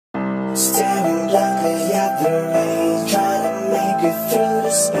Blankly at the rain, trying to make it through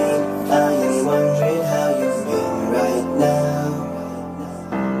the pain. I am wondering how you've been right now.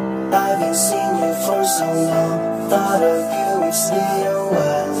 I've been seeing you for so long, thought of you, it's been a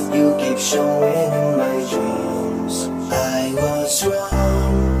while. You keep showing in my dreams. I was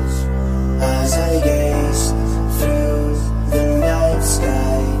wrong as I gazed through the night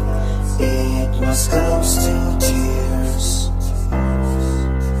sky. It was close to tears,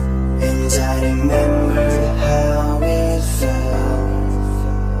 and I remembered how it felt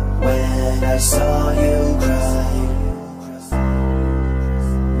when I saw you cry.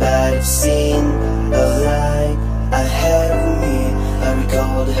 But I've seen a light ahead of me. I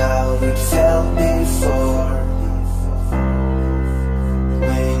recalled how it felt before,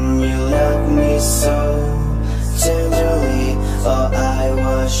 when you loved me so tenderly. Oh, I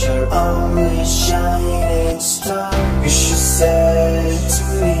was your only shining star. You should say to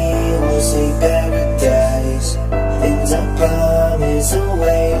me it was a paradise, and I promise I'll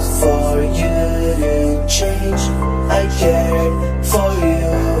wait for you to change. I cared for you,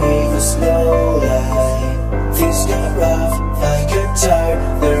 it was no lie. Things got rough, I got tired,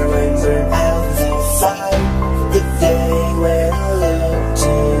 the rain burned out the fire. The day when I looked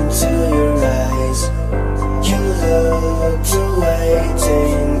into your eyes, you looked away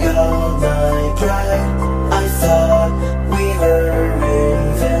and got my pride. I thought we were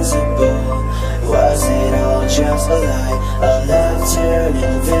invincible. Was it all just a lie? A love turned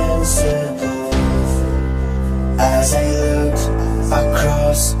invincible. As I looked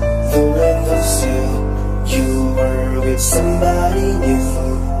across the windowsill, you were with somebody new.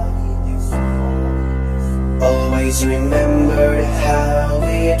 Always remembered how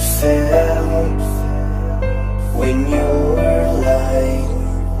it felt when you were alive.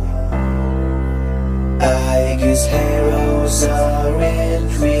 I guess heroes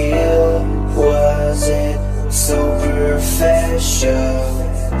aren't real. Was it so perfection?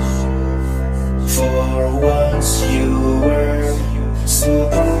 For once you were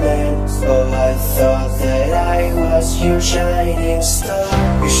Superman. Oh, I thought that I was your shining star.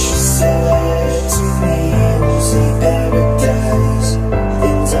 You should say to me it was a paradise,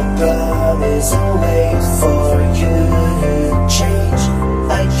 and I promise I'll wait for you to change.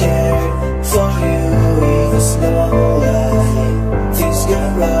 I cared for you, it was no lie. Things got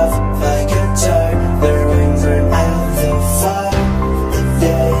rough, I got tired, the rain burned out the fire. The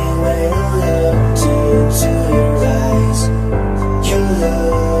day when I looked into your eyes, you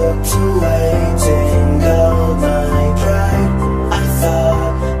looked away and got my pride. I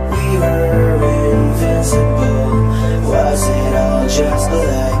thought we were invincible. Was it all just a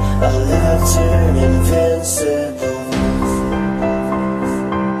lie? A love turned invincible.